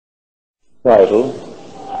Title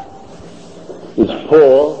is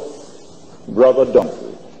Poor Brother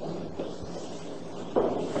Donkey.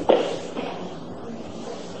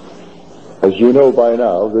 As you know by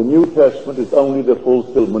now, the New Testament is only the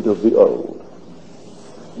fulfillment of the Old.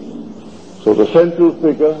 So the central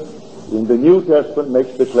figure in the New Testament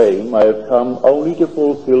makes the claim, I have come only to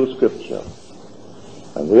fulfill Scripture.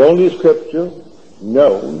 And the only Scripture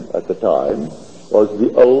known at the time was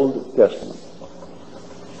the Old Testament.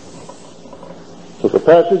 So the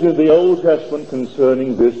passage in the Old Testament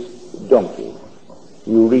concerning this donkey,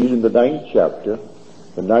 you read in the 9th chapter,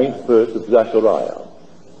 the 9th verse of Zechariah.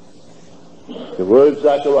 The word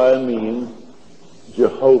Zechariah means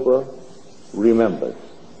Jehovah remembers.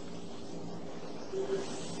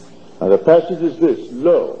 And the passage is this: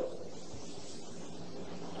 Lo,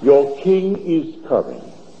 your king is coming.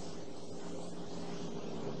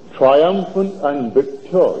 Triumphant and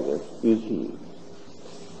victorious is he.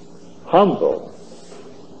 Humble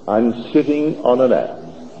and sitting on an ass.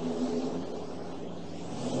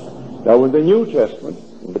 Now in the New Testament,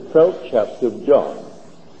 in the 12th chapter of John,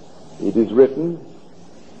 it is written,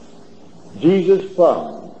 Jesus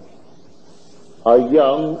found a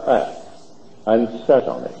young ass and sat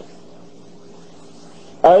on it.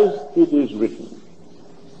 As it is written,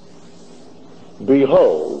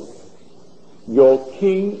 behold, your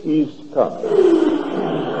king is coming,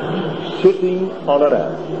 sitting on an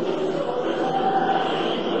ass.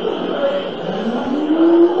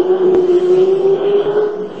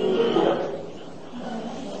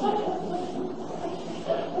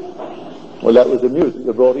 Well, that was the music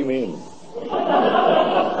that brought him in.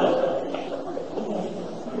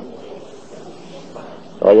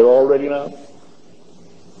 Are you all ready now?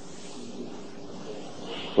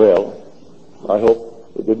 Well, I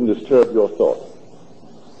hope it didn't disturb your thought.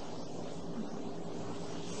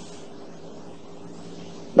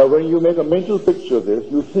 Now, when you make a mental picture of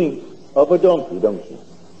this, you think of a donkey, don't you?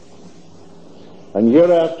 And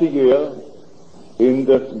year after year, in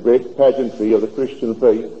the great pageantry of the Christian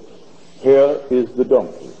faith, here is the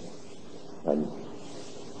donkey. And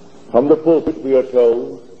from the pulpit we are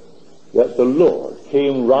told that the Lord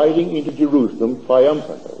came riding into Jerusalem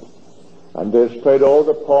triumphantly, and there spread all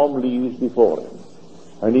the palm leaves before him.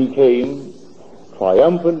 And he came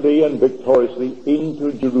triumphantly and victoriously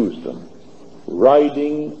into Jerusalem,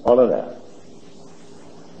 riding on an ass.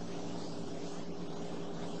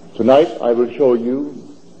 Tonight I will show you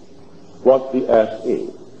what the ass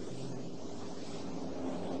is.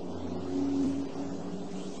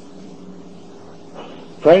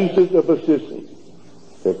 Francis of Assisi,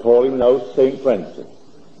 they call him now St. Francis.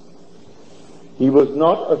 He was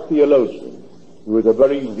not a theologian. He was a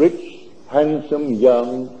very rich, handsome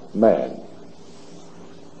young man.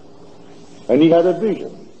 And he had a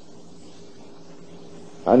vision.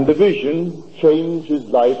 And the vision changed his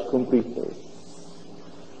life completely.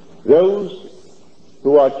 Those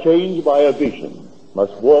who are changed by a vision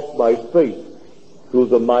must walk by faith through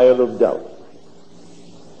the mire of doubt.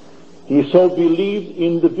 He so believed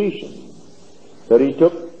in the vision that he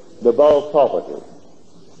took the vow of poverty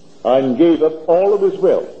and gave up all of his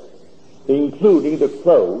wealth, including the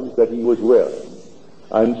clothes that he was wearing,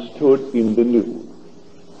 and stood in the nude.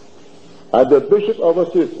 And the Bishop of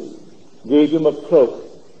Assisi gave him a cloak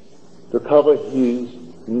to cover his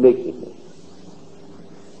nakedness.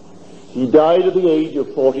 He died at the age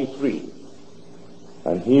of 43,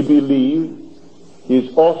 and he believed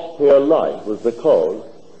his austere life was the cause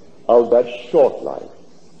of that short life.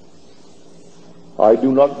 I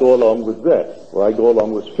do not go along with that, for I go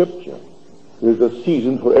along with Scripture. There is a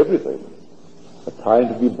season for everything, a time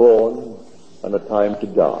to be born and a time to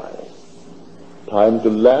die, a time to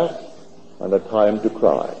laugh and a time to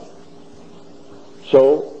cry.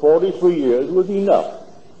 So 43 years was enough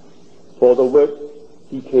for the work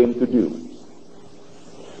he came to do.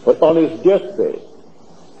 But on his deathbed,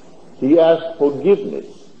 he asked forgiveness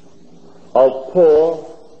of poor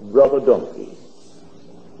Brother Donkey,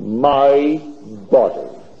 my body,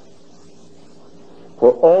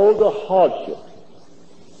 for all the hardships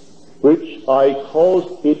which I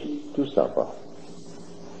caused it to suffer.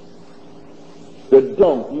 The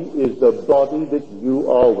donkey is the body that you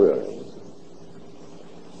are wearing.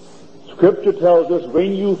 Scripture tells us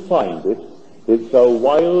when you find it, it's a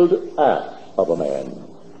wild ass of a man.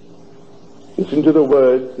 Listen to the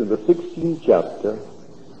words in the 16th chapter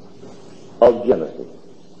of Genesis.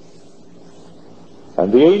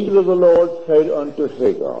 And the angel of the Lord said unto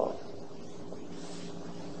Hagar,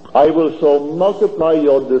 I will so multiply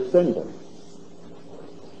your descendants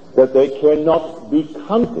that they cannot be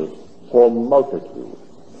counted for multitude.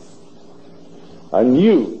 And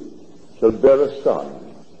you shall bear a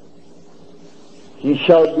son, He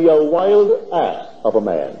shall be a wild ass of a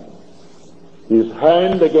man, his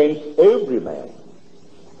hand against every man,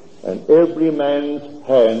 and every man's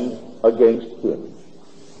hand against him.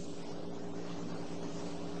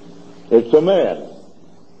 It's a man.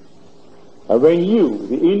 And when you,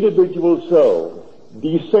 the individual soul,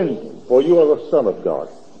 descend, for you are the Son of God,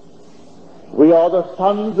 we are the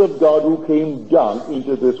sons of God who came down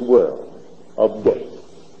into this world of death.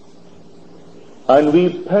 And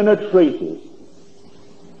we penetrated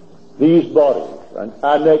these bodies and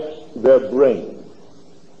annexed their brains.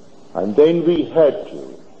 And then we had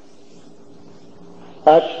to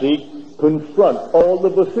actually confront all the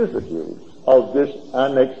vicissitudes of this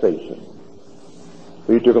annexation.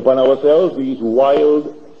 We took upon ourselves these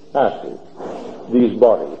wild asses, these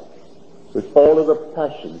bodies, with all of the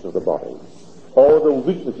passions of the body, all of the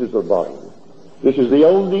weaknesses of the body. This is the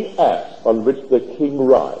only ass on which the king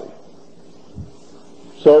rides.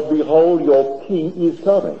 So behold, your king is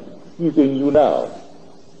coming. He's in you now.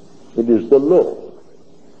 It is the Lord.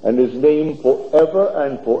 And his name forever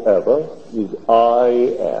and forever is I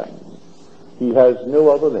am. He has no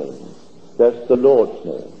other name. That's the Lord's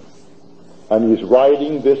name. And he's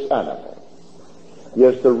riding this animal. He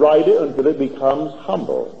has to ride it until it becomes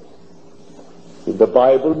humble. In the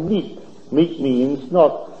Bible, meek. Meek means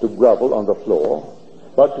not to grovel on the floor,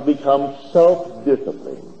 but to become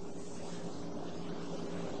self-disciplined.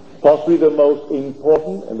 Possibly the most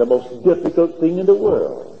important and the most difficult thing in the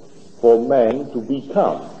world for man to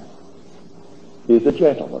become is a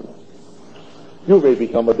gentleman. You may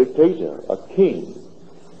become a dictator, a king.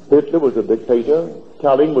 Hitler was a dictator.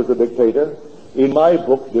 Stalin was a dictator. In my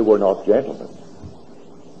book, they were not gentlemen.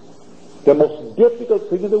 The most difficult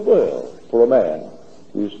thing in the world for a man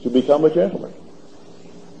is to become a gentleman.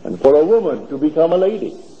 And for a woman to become a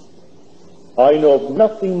lady. I know of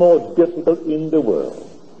nothing more difficult in the world.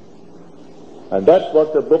 And that's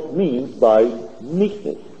what the book means by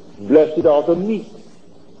meekness. Blessed are the meek,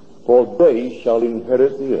 for they shall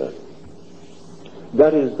inherit the earth.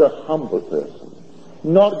 That is the humble person.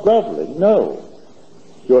 Not groveling, no.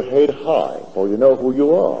 Your head high, for you know who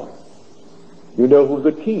you are. You know who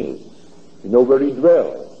the king is. You know where he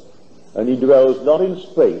dwells. And he dwells not in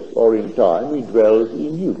space or in time, he dwells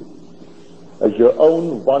in you as your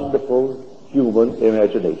own wonderful human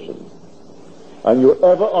imagination. And you're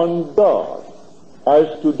ever on guard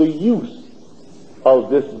as to the use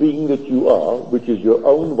of this being that you are, which is your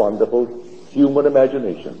own wonderful human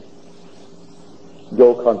imagination,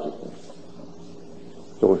 your consciousness.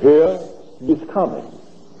 So here he is coming,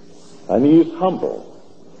 and he is humble,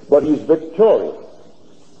 but he is victorious.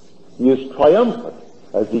 He is triumphant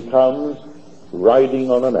as he comes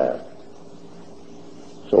riding on an ass.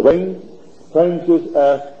 So when Francis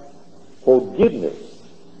asked forgiveness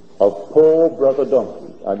of poor brother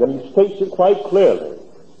Donkey, and then he states it quite clearly,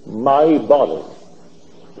 my body,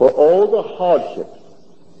 for all the hardships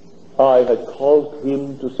I had caused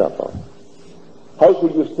him to suffer. How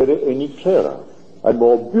could you state it any clearer and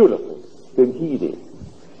more beautiful than he did?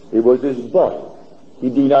 It was his body. He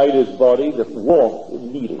denied his body the warmth it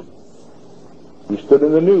needed. He stood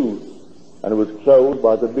in the nude and was clothed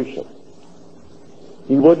by the bishop.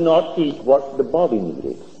 He would not eat what the body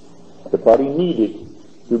needed. The body needed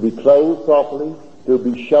to be clothed properly, to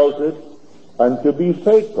be sheltered, and to be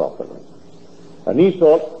fed properly. And he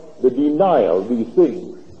thought the denial of these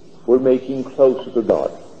things will make him closer to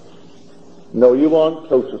God. No, you aren't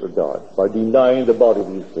closer to God by denying the body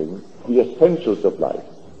of these things, the essentials of life.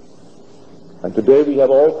 And today we have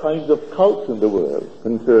all kinds of cults in the world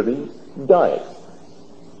concerning diet.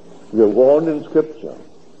 We are warned in Scripture,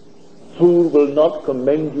 food will not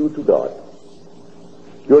commend you to God.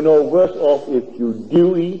 You're no worse off if you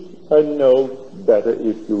do eat, and no better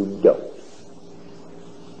if you don't.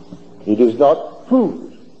 It is not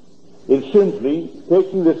food. It's simply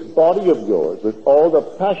taking this body of yours with all the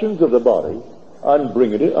passions of the body and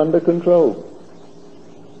bringing it under control.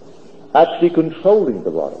 Actually controlling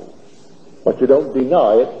the body. But you don't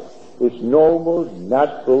deny it. It's normal,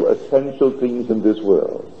 natural, essential things in this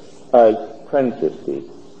world, as Francis did.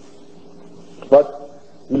 But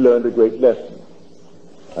he learned a great lesson.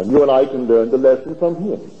 And you and I can learn the lesson from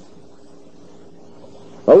him.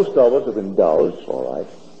 Most of us have indulged, all right.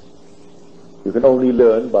 You can only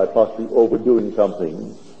learn by possibly overdoing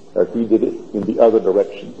something as he did it in the other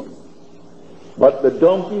direction. But the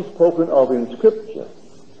donkey spoken of in Scripture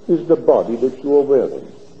is the body that you are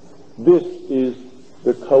wearing. This is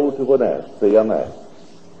the coat of an ass, the young ass.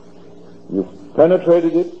 You've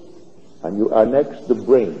penetrated it, and you annex the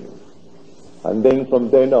brain. And then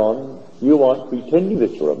from then on, you aren't pretending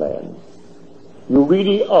that you're a man. You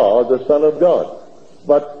really are the Son of God.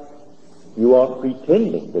 But You aren't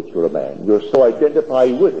pretending that you're a man. You're so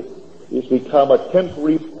identified with it. It's become a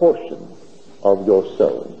temporary portion of your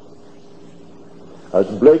soul. As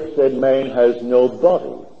Blake said, man has no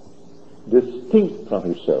body distinct from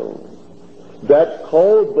his soul. That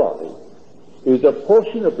called body is a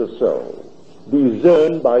portion of the soul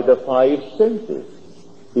discerned by the five senses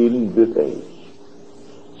in this age.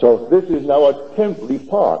 So this is now a temporary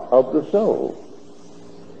part of the soul.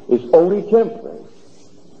 It's only temporary.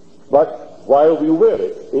 But while we wear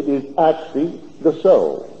it, it is actually the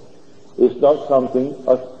soul. It's not something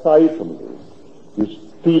aside from you.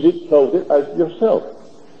 You feed it, clothe it as yourself.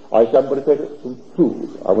 I say, I'm going to take some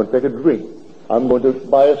food. I'm going to take a drink. I'm going to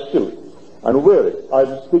buy a suit and wear it.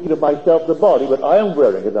 I'm speaking of myself, the body, but I am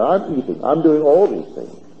wearing it and I'm eating. I'm doing all these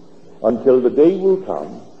things until the day will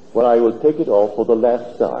come when I will take it off for the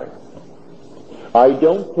last time. I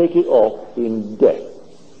don't take it off in death.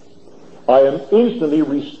 I am instantly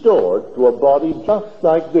restored to a body just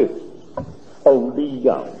like this, only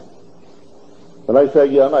young. When I say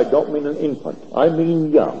young, I don't mean an infant. I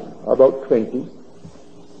mean young, about 20.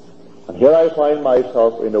 And here I find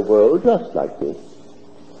myself in a world just like this,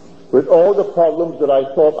 with all the problems that I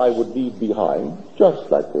thought I would leave behind, just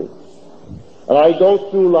like this. And I go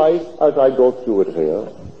through life as I go through it here,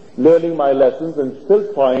 learning my lessons and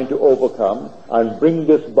still trying to overcome and bring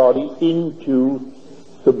this body into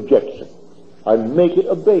subjection. I make it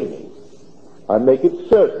obey me. I make it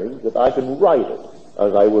certain that I can ride it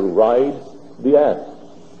as I would ride the ass,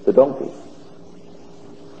 the donkey.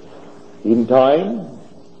 In time,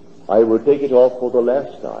 I will take it off for the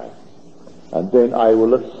last time, and then I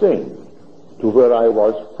will ascend to where I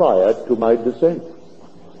was prior to my descent.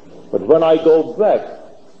 But when I go back,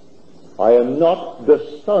 I am not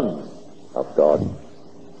the Son of God.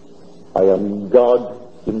 I am God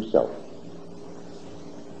himself.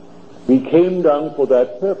 We came down for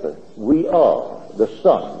that purpose. We are the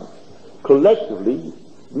Son. Collectively,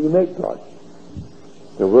 we make God.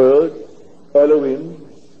 The word Elohim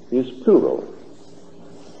is plural.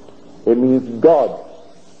 It means God.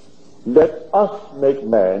 Let us make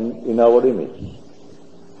man in our image,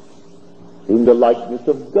 in the likeness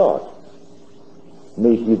of God.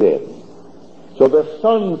 May he then. So the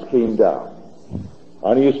sons came down,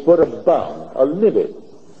 and he has put a bound, a limit,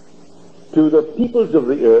 to the peoples of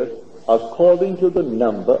the earth according to the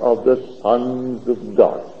number of the sons of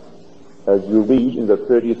God. As you read in the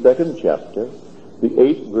 32nd chapter, the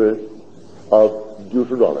 8th verse of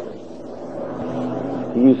Deuteronomy.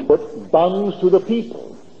 He has put bounds to the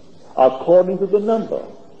people according to the number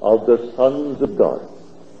of the sons of God.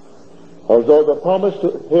 Although the promise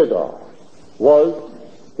to Hagar was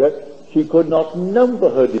that she could not number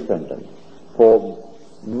her descendants for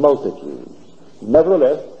multitudes,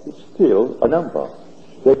 nevertheless, it's still a number.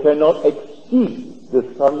 They cannot exceed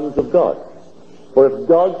the sons of God. For if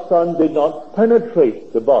God's Son did not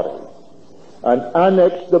penetrate the body and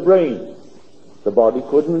annex the brain, the body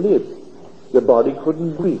couldn't live. The body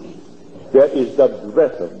couldn't breathe. There is the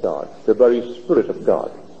breath of God, the very Spirit of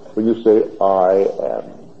God, when you say, I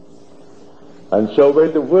am. And so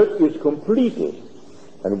when the work is completed,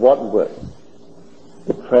 and what work?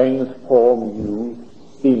 To transform you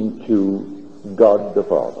into God the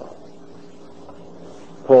Father.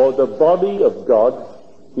 For the body of God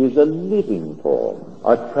is a living form,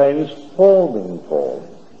 a transforming form.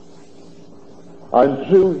 And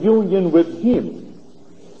through union with him,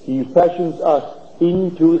 he fashions us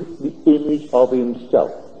into the image of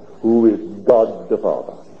himself, who is God the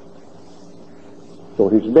Father. So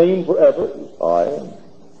his name forever is I am.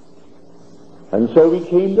 And so we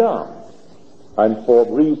came down, and for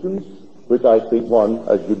reasons which I think one,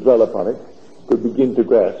 as you dwell upon it, could begin to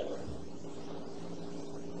grasp,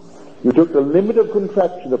 you took the limit of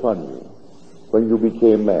contraction upon you when you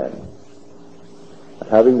became man.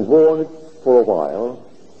 Having worn it for a while,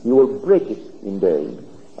 you will break it in days,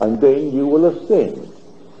 and then you will ascend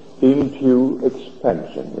into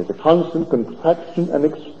expansion. It's a constant contraction and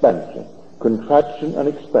expansion, contraction and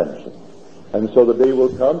expansion. And so the day will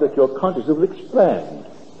come that your consciousness will expand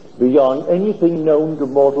beyond anything known to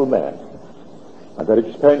mortal man. And that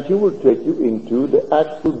expansion will take you into the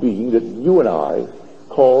actual being that you and I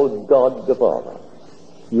call God the Father.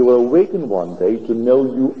 You will awaken one day to know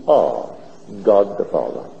you are God the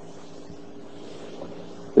Father.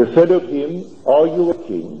 They said of him, are you a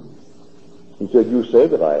king? He said, you say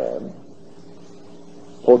that I am.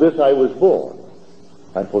 For this I was born,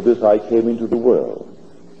 and for this I came into the world.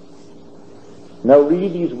 Now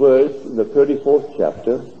read these words in the 34th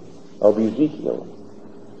chapter of Ezekiel.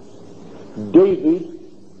 David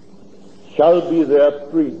shall be their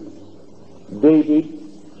priest. David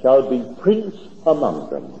shall be prince among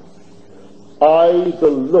them. I, the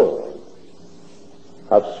Lord,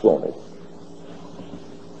 have sworn it.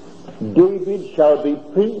 David shall be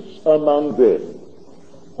prince among them.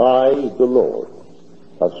 I, the Lord,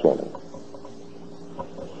 have sworn it.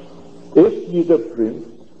 If he is a prince,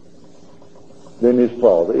 then his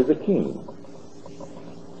father is a king.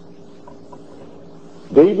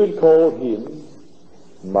 David called him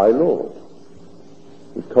my Lord.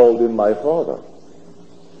 He called him my father.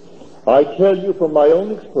 I tell you from my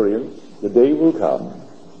own experience, the day will come,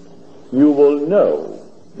 you will know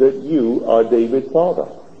that you are David's father.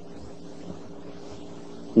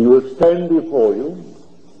 He will stand before you,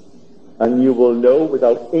 and you will know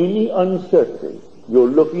without any uncertainty you're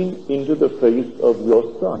looking into the face of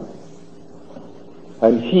your son.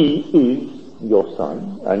 And he is your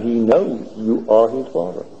son, and he knows you are his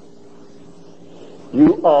father.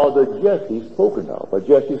 You are the Jesse spoken of. A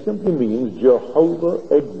Jesse simply means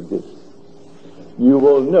Jehovah exists. You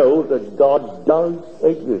will know that God does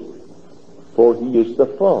exist, for he is the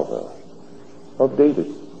father of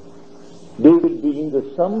David. David being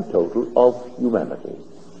the sum total of humanity.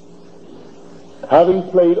 Having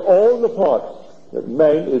played all the parts that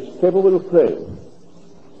man is capable of playing,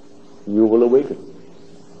 you will awaken.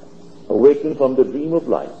 Awaken from the dream of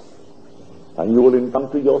life, and you will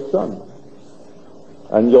encounter your son.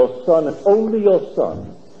 And your son, and only your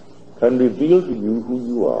son, can reveal to you who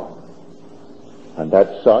you are. And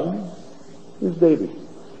that son is David.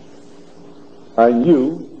 And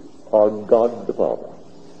you are God the Father.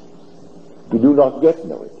 You do not yet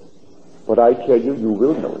know it, but I tell you, you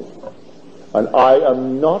will know it. And I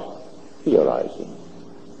am not theorizing.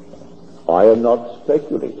 I am not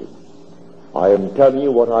speculating. I am telling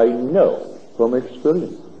you what I know from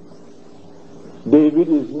experience. David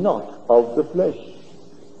is not of the flesh.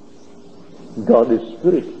 God is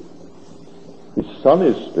spirit. His son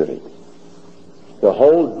is spirit. The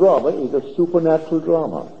whole drama is a supernatural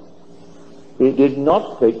drama. It did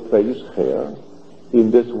not take place here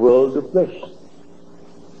in this world of flesh.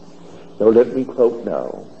 Now let me quote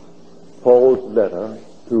now Paul's letter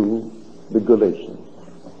to the Galatians.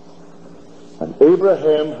 And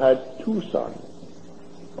Abraham had two sons,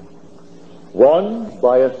 one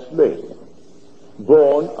by a slave,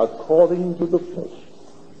 born according to the flesh,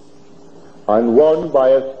 and one by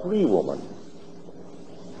a free woman,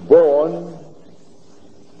 born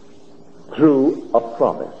through a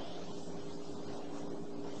promise.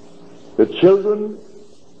 The children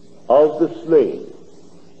of the slave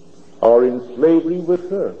are in slavery with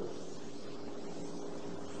her.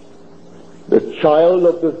 The child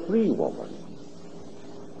of the free woman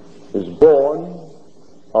is born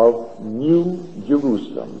of New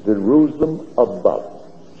Jerusalem, the Jerusalem above.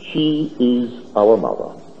 She is our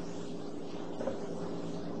mother.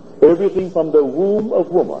 Everything from the womb of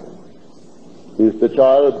woman is the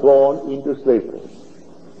child born into slavery.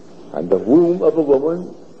 And the womb of a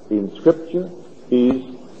woman in Scripture is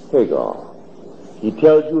Hagar. He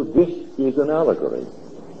tells you this is an allegory.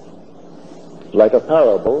 Like a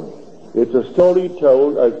parable, it's a story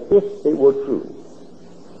told as if it were true,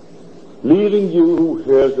 leaving you who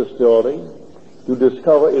hears the story to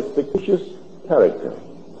discover its fictitious character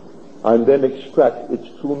and then extract its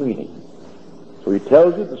true meaning. So he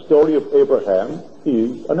tells you the story of Abraham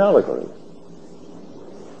is an allegory.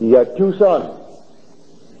 He had two sons,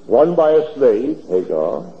 one by a slave,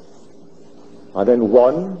 Hagar, and then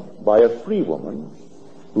one by a free woman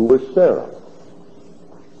who was Sarah.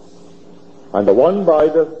 And the one by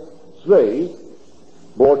the slave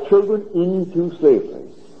bore children into slavery,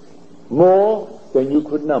 more than you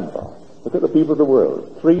could number. Look at the people of the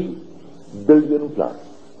world, 3 billion plus.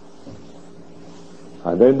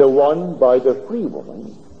 And then the one by the free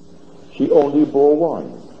woman, she only bore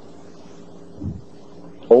one.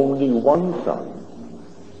 Only one son.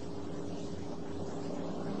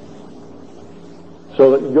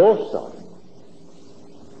 So that your son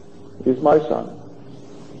is my son.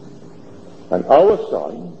 And our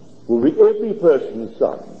son will be every person's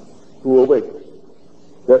son who awakes,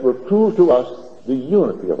 that will prove to us the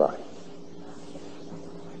unity of life.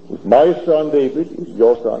 If my son David is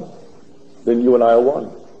your son, then you and I are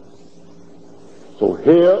one. So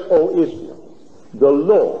hear, O Israel, the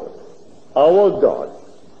Lord, our God,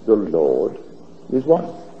 the Lord is one.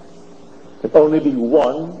 There can only be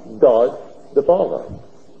one God, the Father,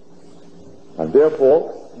 and therefore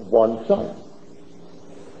one Son.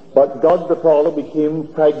 But God the Father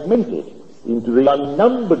became fragmented into the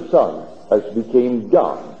unnumbered sons as became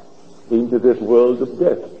God into this world of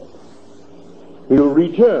death. He will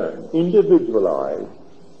return individualized,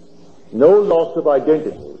 no loss of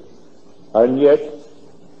identity, and yet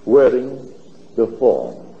wearing the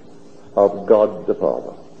form of God the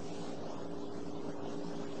Father.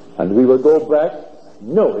 And we will go back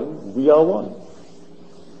knowing we are one.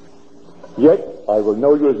 Yet I will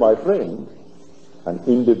know you as my friend and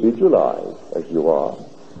individualized as you are,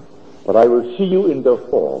 but I will see you in the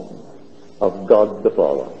form of God the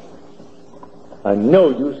Father, and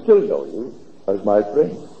still know you as my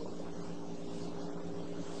friend.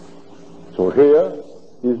 So here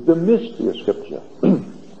is the mystery of Scripture.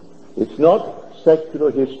 It's not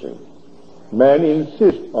secular history. Man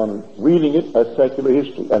insists on reading it as secular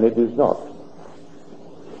history, and it is not.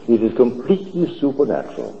 It is completely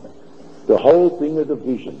supernatural. The whole thing is a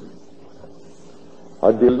vision.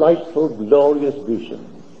 A delightful, glorious vision.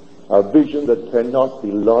 A vision that cannot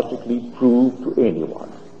be logically proved to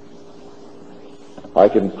anyone. I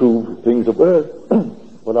can prove things of earth,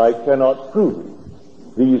 but I cannot prove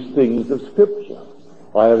these things of Scripture.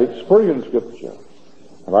 I have experienced Scripture,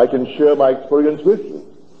 and I can share my experience with you,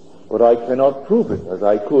 but I cannot prove it as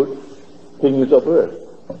I could things of earth.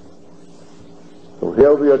 So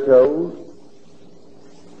here we are told,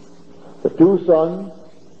 the two sons,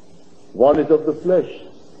 one is of the flesh,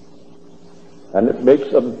 and it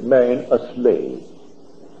makes a man a slave,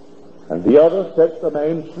 and the other sets a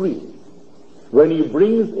man free when he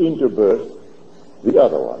brings into birth the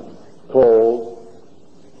other one, called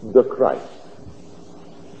the Christ.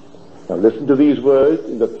 Now listen to these words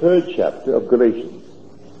in the 3rd chapter of Galatians.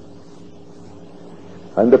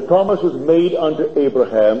 And the promise was made unto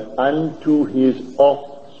Abraham and to his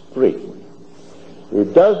offspring.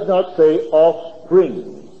 It does not say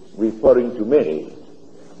offspring, referring to many,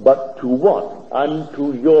 but to one, and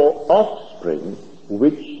to your offspring,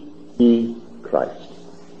 which is Christ.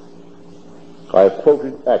 I have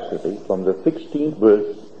quoted accurately from the 16th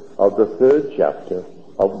verse of the 3rd chapter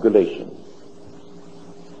of Galatians.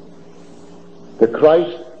 The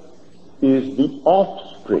Christ is the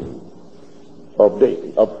offspring of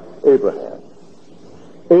David, of Abraham.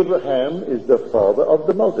 Abraham is the father of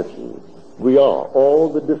the multitude. We are all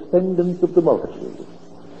the descendants of the multitude.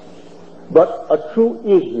 But a true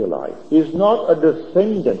Israelite is not a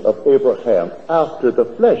descendant of Abraham after the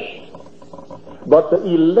flesh, but the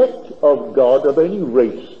elect of God of any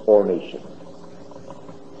race or nation.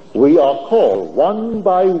 We are called one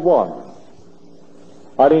by one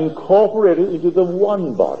and incorporated into the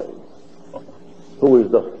one body, who is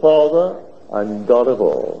the Father and God of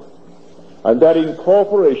all. And that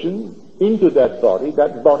incorporation into that body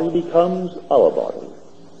becomes our body.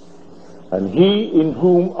 And he in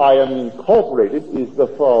whom I am incorporated is the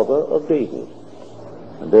father of David.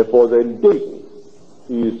 And therefore then David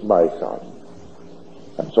is my son.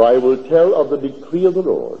 And so I will tell of the decree of the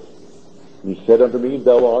Lord. He said unto me,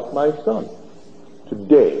 Thou art my son.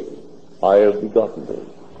 Today I have begotten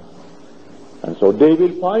thee. And so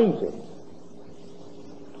David finds him.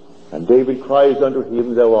 And David cries unto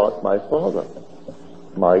him, Thou art my father,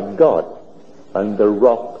 my God, and the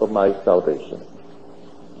rock of my salvation.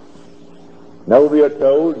 Now we are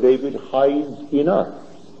told David hides in us.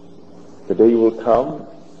 The day will come,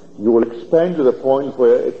 you will expand to the point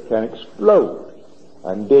where it can explode,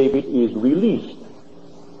 and David is released.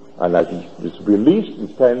 And as he is released,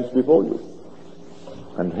 he stands before you.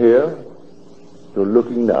 And here, you're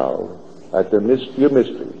looking now at the mystery of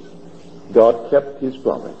mysteries. God kept his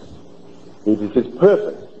promise. It is his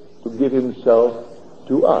purpose to give himself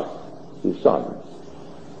to us, his sons,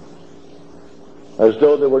 as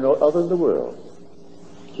though there were no other in the world,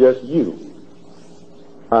 just you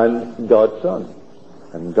and God's son.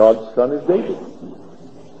 And God's son is David.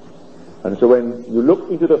 And so when you look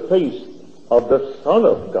into the face of the Son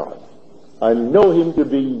of God and know him to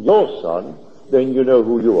be your son, then you know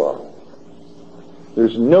who you are.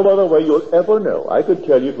 There's no other way you'll ever know. I could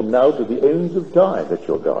tell you from now to the ends of time that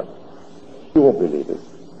you're God. You won't believe it.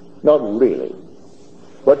 Not really.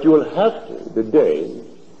 But you will have to the day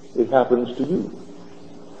it happens to you.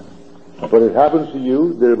 When it happens to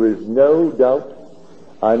you, there is no doubt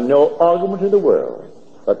and no argument in the world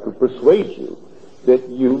that could persuade you that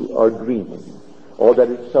you are dreaming or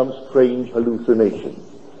that it's some strange hallucination.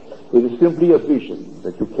 It is simply a vision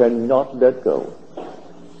that you cannot let go.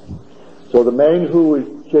 So the man who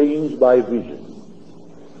is changed by vision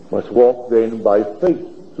must walk then by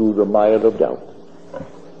faith through the mire of doubt.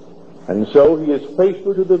 And so he is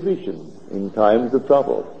faithful to the vision in times of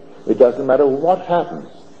trouble. It doesn't matter what happens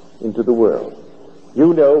into the world.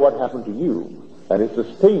 You know what happened to you, and it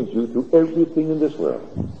sustains you through everything in this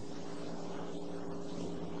world.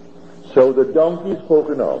 So the donkey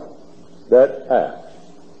spoken of, that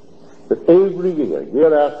act, that every year,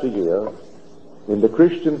 year after year, in the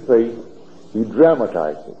Christian faith, we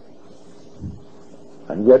dramatize it.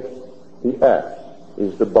 And yet, the act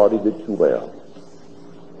is the body that you wear.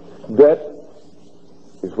 That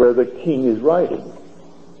is where the king is riding.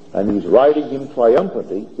 And he's riding him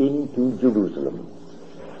triumphantly into Jerusalem.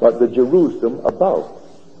 But the Jerusalem above,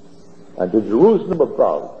 and the Jerusalem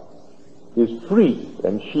above, is free,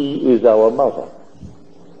 and she is our mother.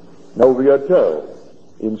 Now we are told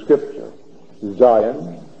in Scripture,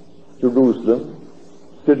 Zion, Jerusalem,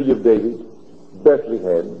 City of David,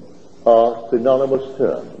 Bethlehem are synonymous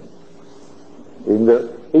terms. In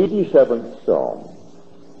the 87th Psalm,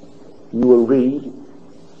 you will read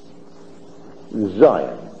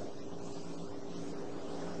Zion.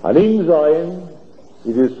 And in Zion,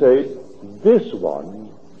 it is said, this one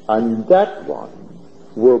and that one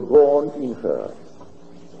were born in her.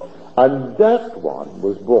 And that one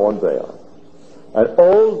was born there. And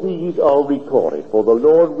all these are recorded, for the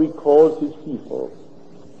Lord records his people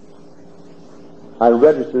and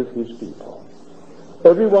registers his people.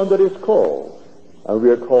 Everyone that is called, and we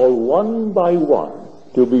are called one by one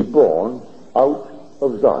to be born out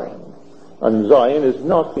of Zion. And Zion is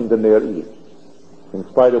not in the Near East, in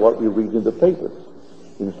spite of what we read in the papers,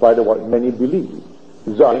 in spite of what many believe.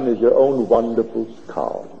 Zion is your own wonderful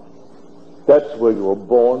skull. That's where you were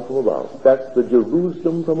born from above. That's the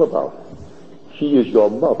Jerusalem from above. She is your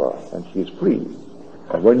mother, and she is free.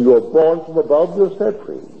 And when you are born from above, you're set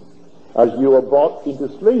free. As you are brought into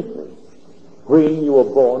slavery, when you are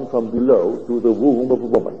born from below through the womb of a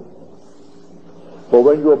woman. For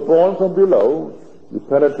when you are born from below, you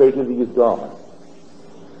penetrated these garments.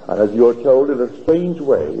 And as you are told in a strange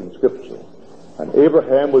way in Scripture, and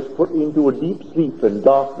Abraham was put into a deep sleep, and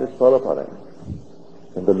darkness fell upon him.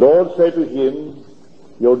 And the Lord said to him,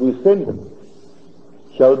 your descendants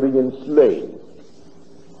shall be enslaved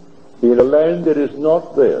in a land that is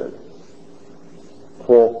not theirs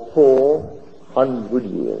for 400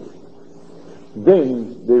 years.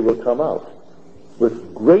 Then they will come out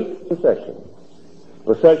with great possessions,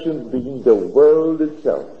 possessions being the world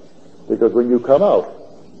itself. Because when you come out,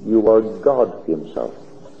 you are God himself.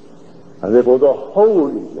 And therefore the whole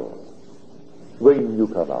is yours when you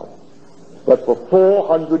come out. But for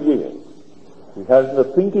 400 years, it has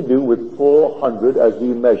nothing to do with 400 as we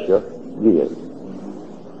measure years.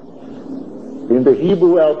 In the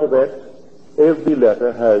Hebrew alphabet, every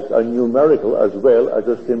letter has a numerical as well as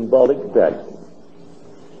a symbolic value.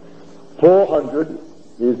 400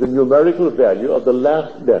 is the numerical value of the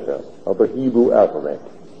last letter of the Hebrew alphabet,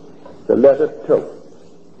 the letter Tov.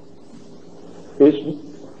 Its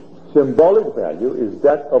symbolic value is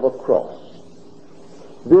that of a cross.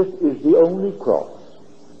 This is the only cross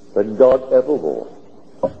that God ever wore.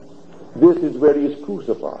 This is where he is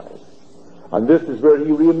crucified. And this is where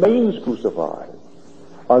he remains crucified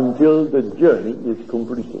until the journey is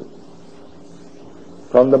completed.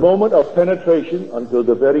 From the moment of penetration until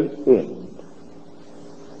the very end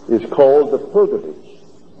is called the pilgrimage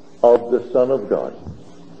of the Son of God.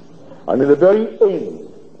 And in the very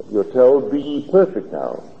end, you're told, be ye perfect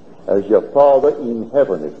now, as your Father in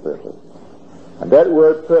heaven is perfect. And that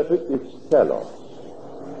word perfect is telos,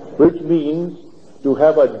 which means to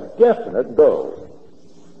have a definite goal,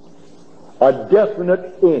 a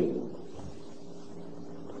definite end,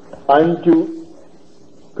 and to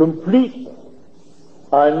complete,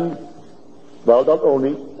 and, well, not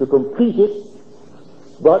only to complete it,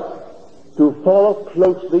 but to follow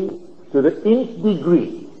closely to the nth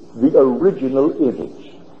degree the original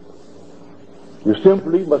image. You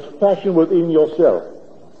simply must fashion within yourself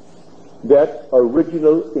that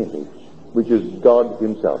original image, which is God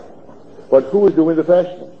himself. But who is doing the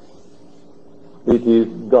fashioning? It is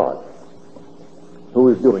God who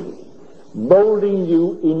is doing it, molding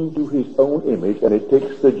you into his own image, and it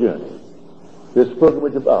takes the journey, this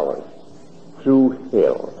pilgrimage of ours, through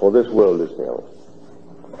hell, for this world is hell.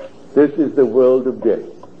 This is the world of death.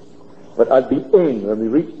 But at the end, when we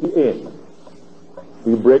reach the end,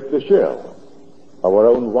 we break the shell of our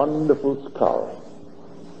own wonderful skull.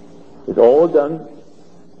 It's all done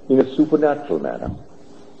in a supernatural manner.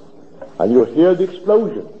 And you'll hear the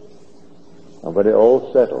explosion. And when it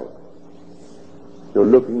all settles, you're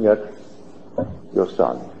looking at your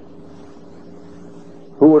son.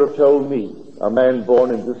 Who would have told me, a man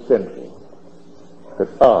born in this century,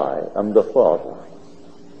 that I am the father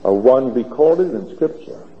of one recorded in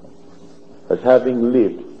Scripture as having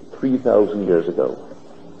lived 3,000 years ago?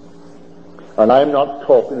 And I'm not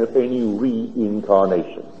talking of any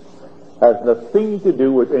reincarnation. Has nothing to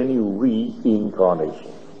do with any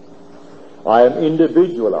reincarnation. I am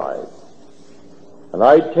individualized, and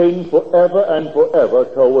I tend forever and forever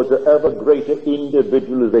towards an ever greater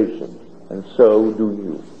individualization, and so do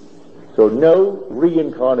you. So no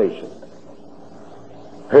reincarnation.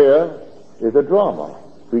 Here is a drama.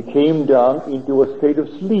 We came down into a state of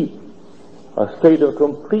sleep, a state of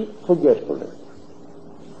complete forgetfulness.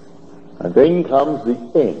 And then comes the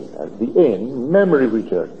end. At the end, memory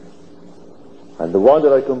returns. And the one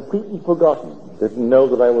that I completely forgotten didn't know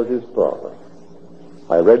that I was his father.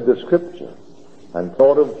 I read the scripture and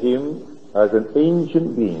thought of him as an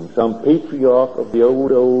ancient being, some patriarch of the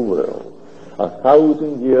old world,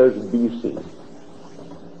 1,000 years BC.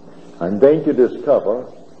 And then to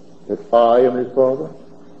discover that I am his father,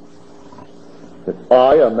 that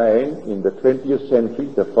I, a man in the 20th century,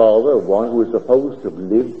 the father of one who is supposed to have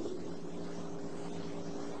lived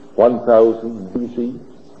 1000 BC,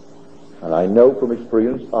 and I know from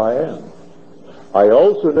experience I am. I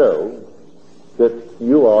also know that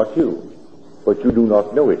you are too, but you do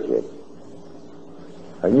not know it yet.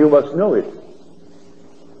 And you must know it.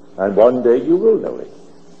 And one day you will know it.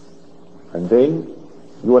 And then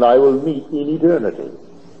you and I will meet in eternity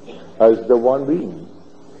as the one being.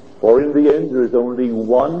 For in the end there is only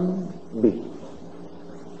one being,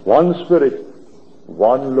 one Spirit,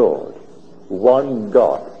 one Lord, one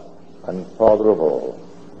God and Father of all.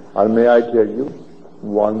 And may I tell you,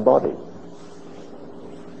 one body.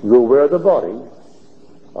 You wear the body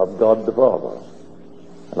of God the Father,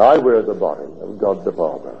 and I wear the body of God the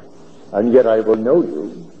Father. And yet I will know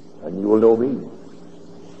you, and you will know me.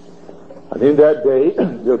 And in that day,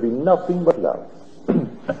 there will be nothing but love.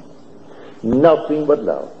 Nothing but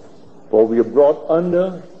love. For we have brought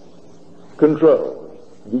under control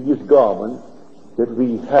these garments that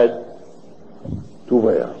we had to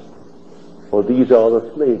wear. For these are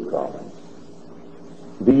the slave garments.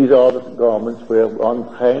 These are the garments where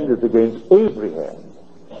one's hand is against every hand,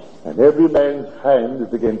 and every man's hand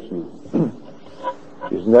is against you.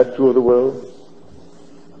 Isn't that true of the world?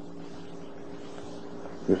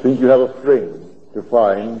 You think you have a friend to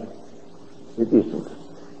find, it isn't.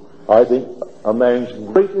 I think a man's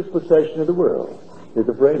greatest possession in the world is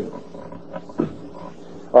a friend.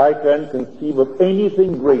 I can't conceive of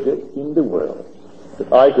anything greater in the world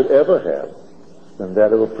that I could ever have than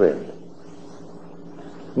that of a friend.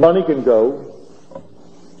 Money can go,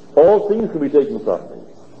 all things can be taken from me,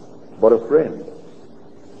 but a friend.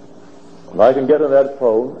 And I can get on that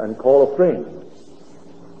phone and call a friend.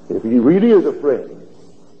 If he really is a friend,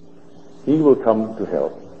 he will come to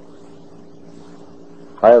help.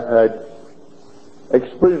 I have had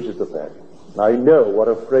experiences of that. And I know what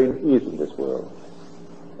a friend is in this world.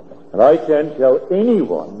 And I can't tell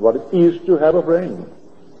anyone what it is to have a friend.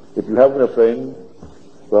 If you haven't a friend,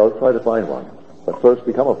 well, try to find one. But first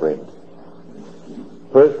become a friend.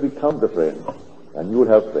 First become the friend, and you will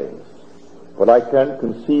have friends. But I can't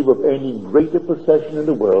conceive of any greater possession in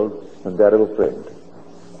the world than that of a friend.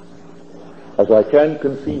 As I can't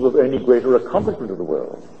conceive of any greater accomplishment of the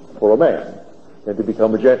world for a man than to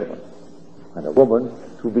become a gentleman, and a woman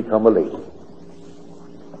to become a lady.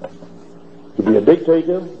 To be a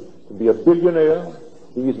dictator, to be a billionaire,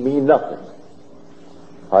 these mean nothing.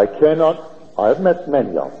 I have met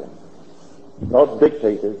many of them. Not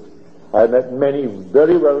dictators. I have met many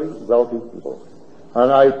very, very wealthy people.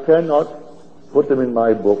 And I cannot put them in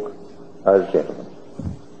my book as gentlemen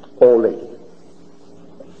or ladies.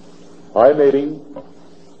 I may be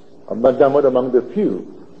numbered among the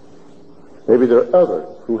few. Maybe there are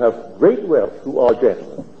others who have great wealth who are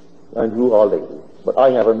gentlemen and who are ladies. But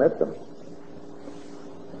I haven't met them.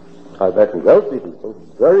 I've met wealthy people,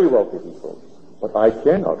 very wealthy people. But I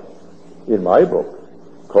cannot, in my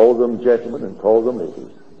book, call them gentlemen and call them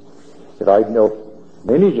ladies. Yet I know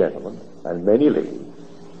many gentlemen and many ladies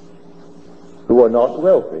who are not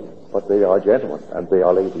wealthy, but they are gentlemen and they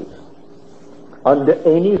are ladies. Under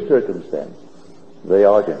any circumstance, they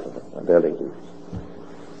are gentlemen and they're ladies.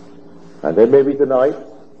 And they may be tonight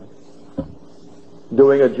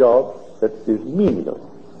doing a job that is menial,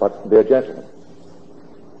 but they're gentlemen.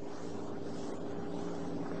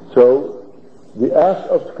 So, the ass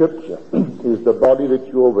of Scripture is the body that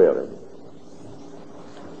you are wearing.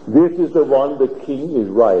 This is the one the king is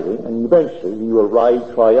riding, and eventually he will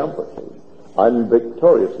ride triumphantly and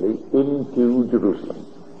victoriously into Jerusalem.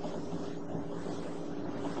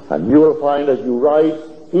 And you will find as you ride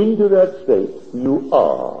into that state, you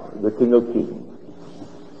are the King of Kings.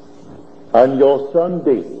 And your son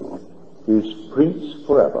David is Prince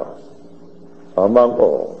forever among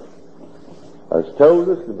all. As told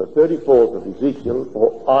us in the 34th of Ezekiel,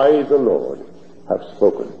 for I, the Lord, have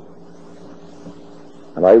spoken.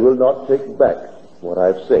 And I will not take back what I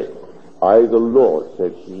have said. I, the Lord,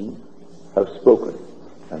 said he, have spoken.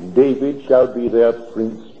 And David shall be their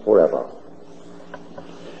prince forever.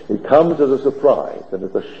 It comes as a surprise and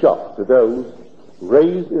as a shock to those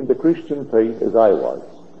raised in the Christian faith as I was,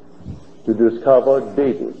 to discover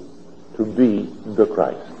David to be the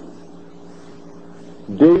Christ.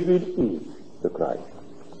 David is the Christ.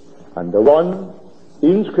 And the one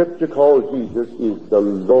in Scripture called Jesus is the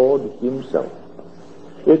Lord himself.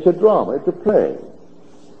 It's a drama, it's a play.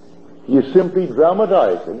 He is simply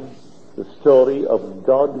dramatizing the story of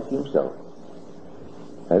God himself.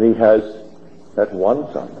 And he has that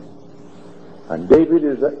one son. And David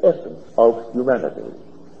is the essence of humanity.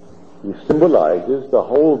 He symbolizes the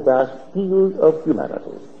whole vast field of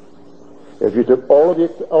humanity. If you took all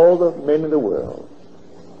the men in the world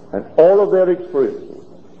and all of their experiences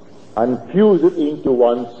and fuse it into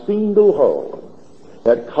one single whole,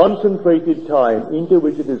 that concentrated time into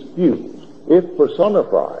which it is fused, if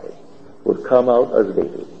personified, would come out as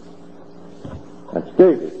David. That's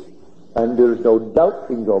David. And there is no doubt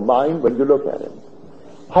in your mind when you look at him.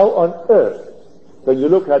 How on earth can you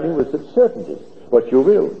look at him with such certainty? But you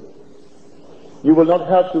will. You will not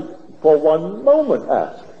have to, for one moment,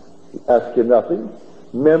 ask. You ask him nothing.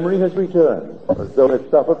 Memory has returned, as though it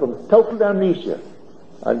suffered from total amnesia.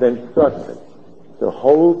 And then suddenly, the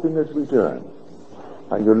whole thing has returned.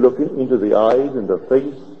 And you're looking into the eyes and the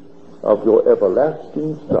face of your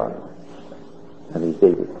everlasting Son. And he's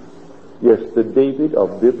David. Yes, the David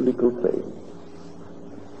of biblical faith.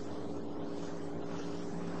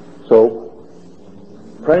 So,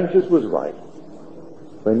 Francis was right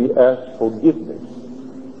when he asked forgiveness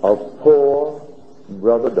of poor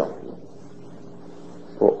Brother Donkey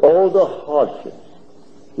for all the hardships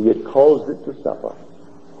he had caused it to suffer.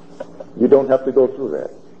 You don't have to go through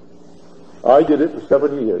that. I did it for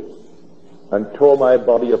 7 years and tore my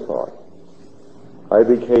body apart. I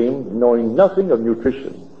became knowing nothing of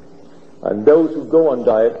nutrition. And those who go on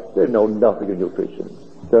diet, they know nothing of nutrition.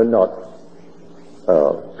 They're not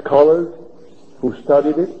scholars who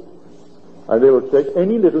studied it, and they will take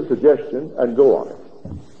any little suggestion and go on it,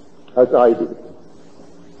 as I did.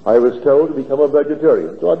 I was told to become a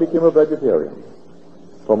vegetarian, so I became a vegetarian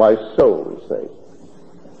for my soul's sake.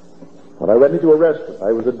 When I went into a restaurant,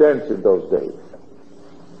 I was a dancer in those days.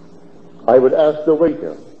 I would ask the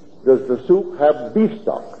waiter, does the soup have beef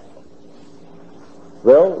stock?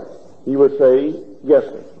 Well, he would say, yes,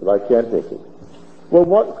 sir, but I can't take it. Well,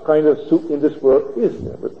 what kind of soup in this world is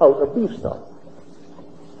there without a beef stock?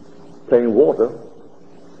 Plain water.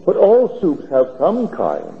 But all soups have some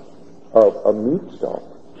kind of a meat stock,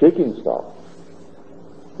 chicken stock.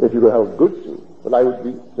 If you could have a good soup. But I would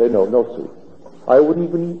say, no soup. I wouldn't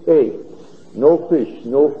even eat eggs, no fish,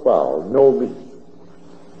 no fowl, no meat.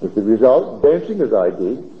 As a result, dancing as I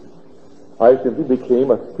did, I simply became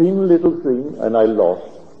a thin little thing, and I lost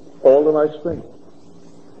all of my strength.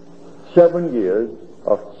 7 years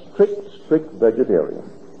of strict vegetarian,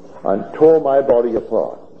 and tore my body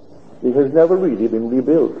apart. It has never really been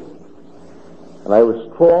rebuilt. And I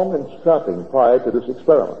was strong and strapping prior to this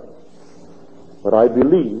experiment. But I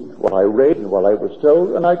believed what I read and what I was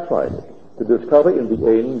told, and I tried it, to discover in the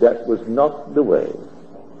end that was not the way.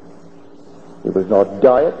 It was not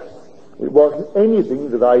diet. It wasn't anything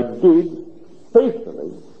that I did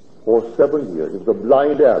faithfully for 7 years. It was a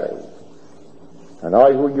blind alley. And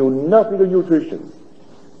I, who knew nothing of nutrition,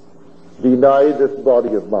 denied this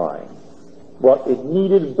body of mine what it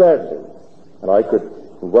needed badly. And I could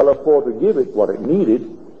well afford to give it what it needed,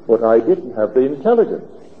 but I didn't have the intelligence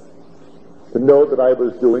to know that I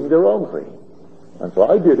was doing the wrong thing. And so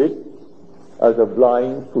I did it as a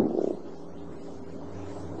blind fool.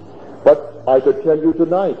 But I could tell you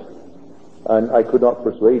tonight, and I could not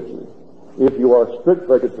persuade you, if you are a strict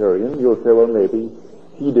vegetarian, you'll say, well, maybe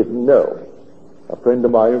he didn't know. A friend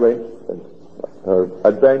of mine went her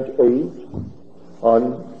advanced age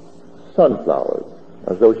on sunflowers,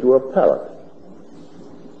 as though she were a parrot.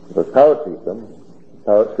 Because parrots eat them,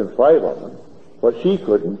 parrots can thrive on them, but she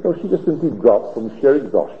couldn't, so she just simply dropped from sheer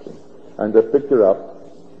exhaustion, and they picked her up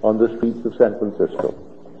on the streets of San Francisco.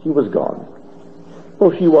 She was gone.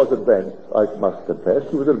 Oh, she was advanced, I must confess,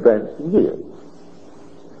 she was advanced in years.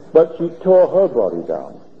 But she tore her body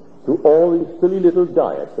down through all these silly little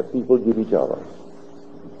diets that people give each other.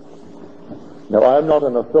 Now, I am not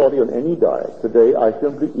an authority on any diet. Today, I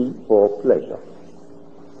simply eat for pleasure.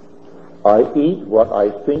 I eat what I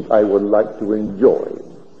think I would like to enjoy.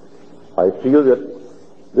 I feel that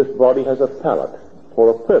this body has a palate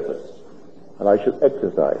for a purpose, and I should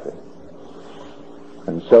exercise it.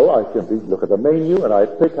 And so I simply look at the menu and I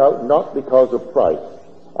pick out, not because of price.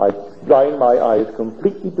 I blind my eyes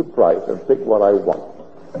completely to price and pick what I want.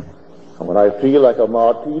 And when I feel like a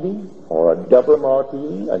martini or a double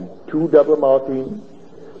martini and 2 double martinis,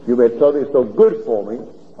 you may tell me it's so good for me,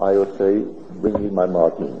 I will say, bring me my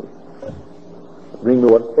martini. Bring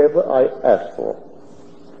me whatever I ask for.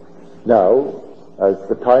 Now, as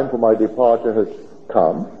the time for my departure has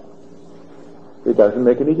come, It doesn't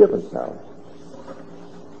make any difference now.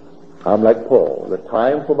 I'm like Paul. The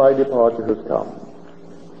time for my departure has come.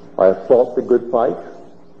 I have fought the good fight.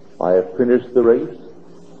 I have finished the race.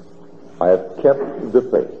 I have kept the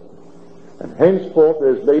faith. And henceforth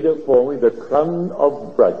there is laid up for me the crown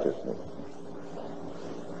of righteousness.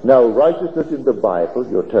 Now, righteousness in the Bible,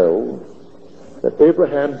 you're told, that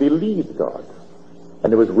Abraham believed God,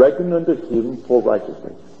 and it was reckoned unto him for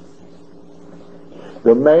righteousness.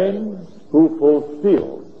 The man who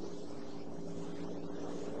fulfilled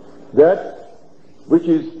that which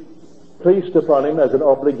is placed upon him as an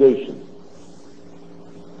obligation,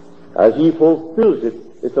 as he fulfills it,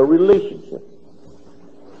 it's a relationship.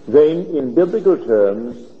 Then, in biblical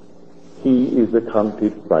terms, he is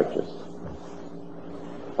accounted righteous.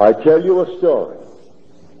 I tell you a story.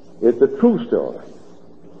 It's a true story.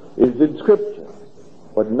 It's in Scripture,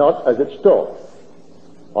 but not as it's taught.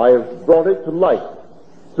 I have brought it to life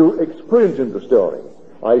through experiencing the story.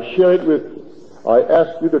 I share it with you. I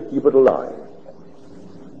ask you to keep it alive.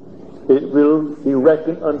 It will be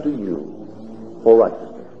reckoned unto you for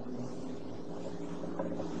righteousness.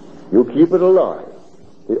 You keep it alive.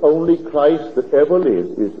 The only Christ that ever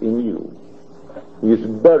lived is in you. He is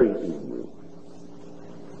buried in you.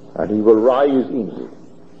 And he will rise in you.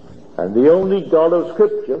 And the only God of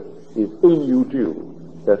Scripture is in you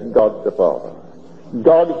too. That's God the Father.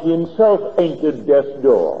 God himself entered death's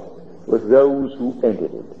door with those who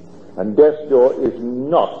entered it. And death's door is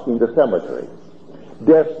not in the cemetery.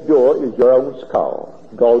 Death's door is your own skull,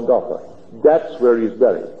 Golgotha. That's where he's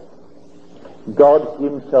buried. God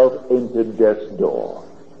himself entered death's door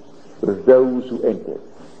with those who entered.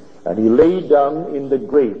 And he lay down in the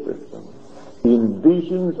grave with them in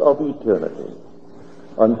visions of eternity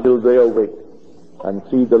until they awake and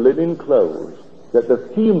see the linen clothes that the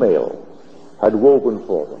female had woven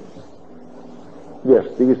for them. Yes,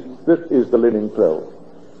 this is the linen clothes,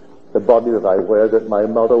 the body that I wear that my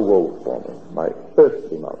mother wove for me, my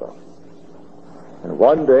earthly mother. And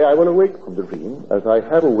one day I will awake from the dream, as I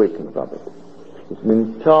have awakened from it. It's an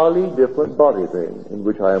entirely different body then in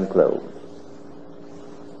which I am clothed.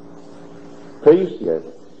 Face, yes,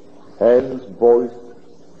 hands, voice,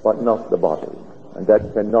 but not the body. And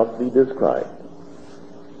that cannot be described.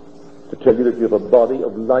 To tell you that you have a body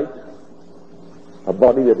of light, a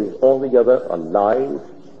body that is altogether alive,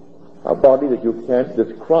 a body that you can't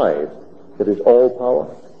describe, that is all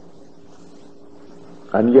power,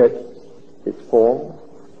 and yet its form,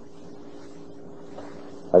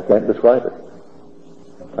 I can't describe it.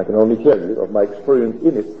 I can only tell you of my experience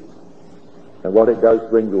in it and what it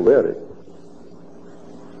does when you wear it.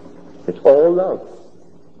 It's all love,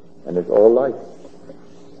 and it's all light.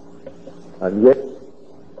 And yet,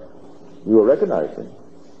 you will recognize me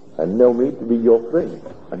and know me to be your friend.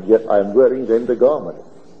 And yet I am wearing then the garment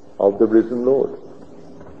of the risen Lord.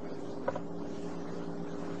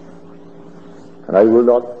 And I will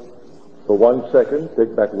not for 1 second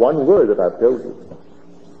take back one word that I've told you.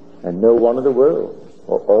 And no one in the world,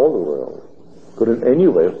 or all the world, could in any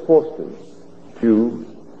way force me to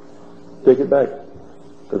take it back.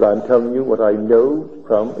 Because I'm telling you what I know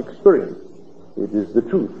from experience. It is the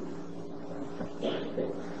truth.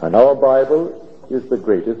 And our Bible is the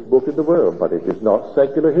greatest book in the world, but it is not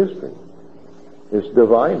secular history. It's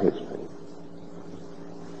divine history.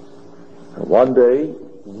 And one day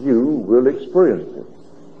you will experience it.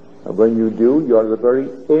 And when you do, you are at the very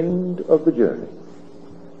end of the journey.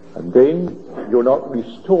 And then you're not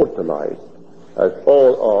restored to life, as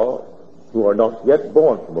all are who are not yet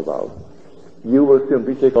born from above. You will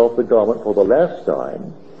simply take off the garment for the last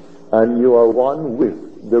time, and you are one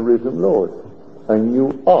with the risen Lord. And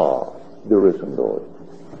you are the risen Lord.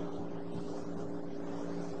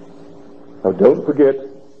 Now don't forget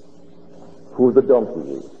who the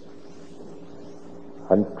donkey is.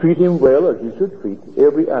 And treat him well as you should treat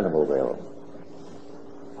every animal well.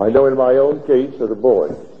 I know in my own case as a boy,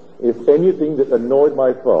 if anything that annoyed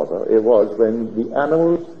my father, it was when the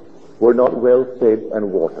animals were not well fed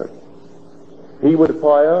and watered. He would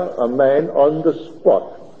fire a man on the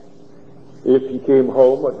spot if he came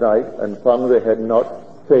home at night and found they had not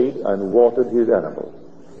fed and watered his animals.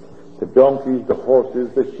 The donkeys, the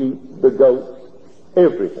horses, the sheep, the goats,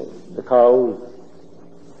 everything, the cows.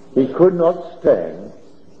 He could not stand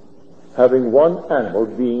having one animal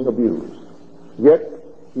being abused. Yet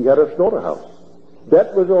he had a slaughterhouse.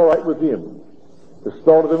 That was all right with him, to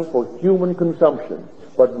slaughter them for human consumption,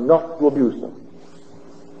 but not to abuse them.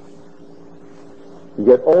 You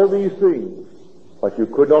get all these things, but you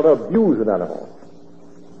could not abuse an animal.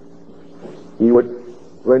 He would,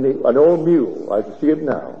 an old mule, I can see it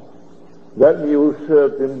now, that mule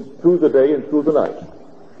served him through the day and through the night.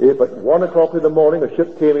 if at 1 o'clock in the morning a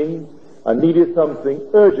ship came in and needed something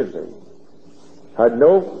urgently, had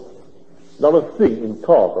not a thing in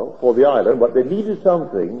cargo for the island, but they needed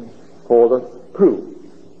something for the crew.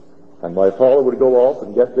 And my father would go off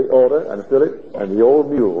and get the order and fill it, and the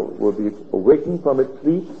old mule would be awakened from its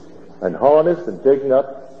sleep and harnessed and taken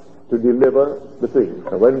up to deliver the thing.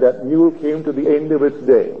 And when that mule came to the end of its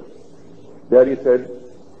day, Daddy said,